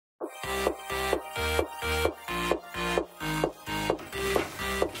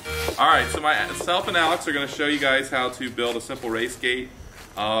Alright, so myself and Alex are going to show you guys how to build a simple race gate.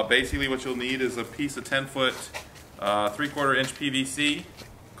 Basically what you'll need is a piece of 10-foot 3/4 inch PVC.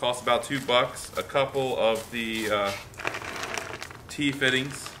 Costs about $2. A couple of the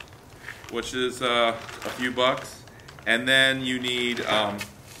T-fittings, which is a few bucks. And then you need a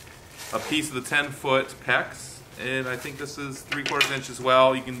piece of the 10-foot PEX, and I think this is 3/4 inch as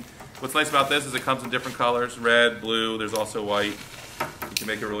well. What's nice about this is it comes in different colors, red, blue, there's also white. You can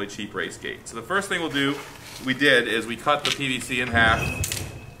make a really cheap race gate. So the first thing we did is we cut the PVC in half,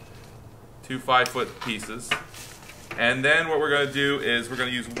 2 5-foot pieces. And then what we're going to do is we're going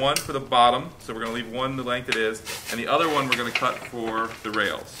to use one for the bottom, so we're going to leave one the length it is, and the other one we're going to cut for the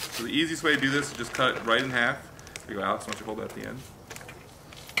rails. So the easiest way to do this is just cut it right in half. Here you go, Alex, why don't you hold that at the end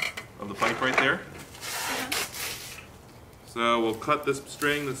of the pipe right there. So we'll cut this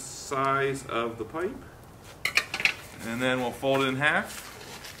string the size of the pipe, and then we'll fold it in half.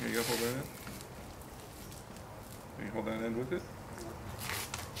 Here you go, hold that in. Can you hold that end with it?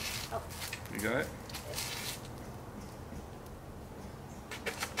 Oh. You got it?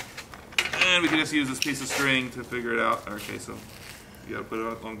 And we can just use this piece of string to figure it out. Okay, so you gotta put it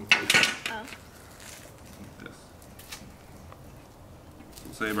along the pipe. Oh. Like this.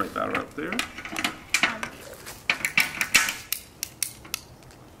 We'll say right about up there.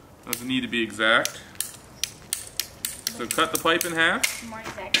 Doesn't need to be exact. So cut the pipe in half. More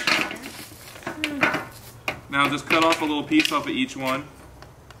exact. Now just cut off a little piece off of each one.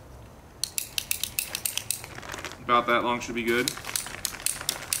 About that long should be good.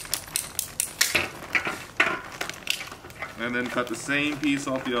 And then cut the same piece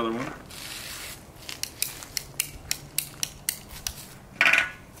off the other one.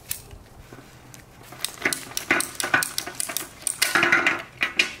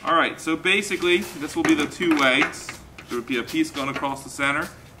 Alright, so basically this will be the two legs. There would be a piece going across the center,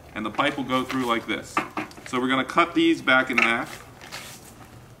 and the pipe will go through like this. So we're going to cut these back in half.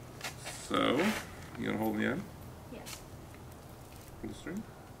 So, you going to hold the end? Yes. Hold the string.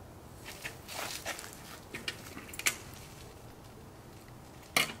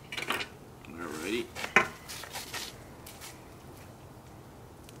 Alrighty.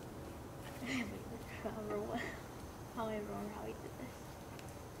 I'll remember how we did this.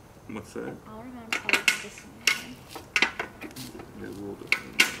 What's that? I'll remember how we did this one. Yeah, a little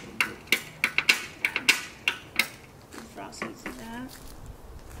different. Frosties and that.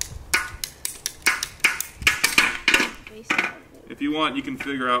 If you want, you can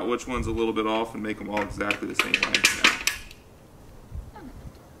figure out which one's a little bit off and make them all exactly the same length.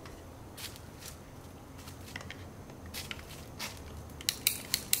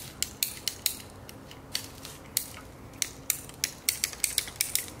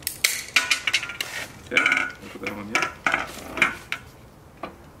 Okay, I'll put that on yet.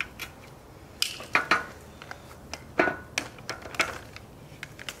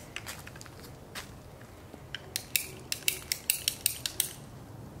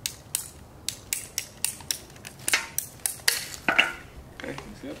 Okay, can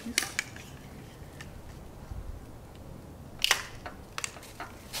you see that piece?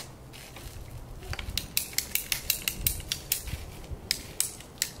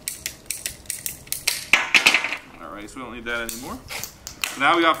 Alright, so we don't need that anymore. So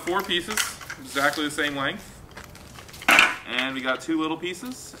now we got 4 pieces, exactly the same length. And we got 2 little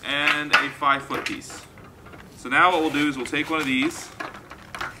pieces and a 5-foot piece. So now what we'll do is we'll take one of these,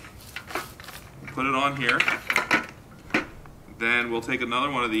 put it on here. Then we'll take another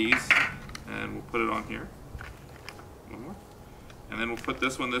one of these and we'll put it on here. One more. And then we'll put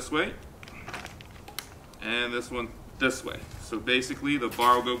this one this way and this one this way. So basically the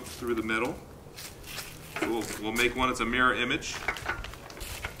bar will go through the middle. So we'll make one that's a mirror image.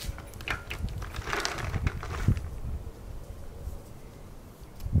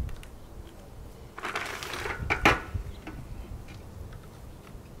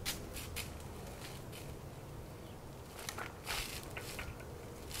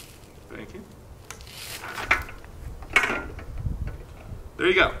 Thank you. There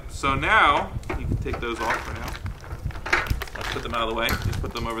you go. So now, you can take those off for now. Let's put them out of the way. Just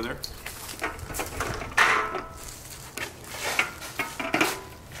put them over there.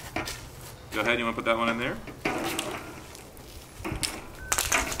 Go ahead, you want to put that one in there?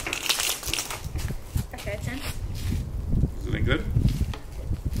 Okay, it's in. Is it in good?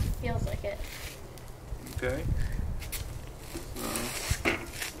 Feels like it. Okay.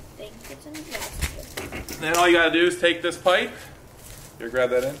 Think it's in. Yeah, it's good. Then all you gotta do is take this pipe. Here, grab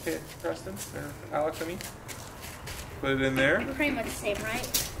that in, Preston, or Alex, I mean. Put it in there. We're pretty much the same,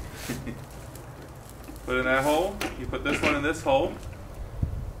 right? Put in that hole. You put this one in this hole.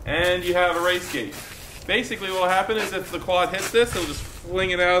 And you have a race gate. Basically what will happen is if the quad hits this, it'll just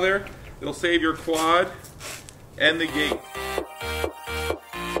fling it out of there. It'll save your quad and the gate.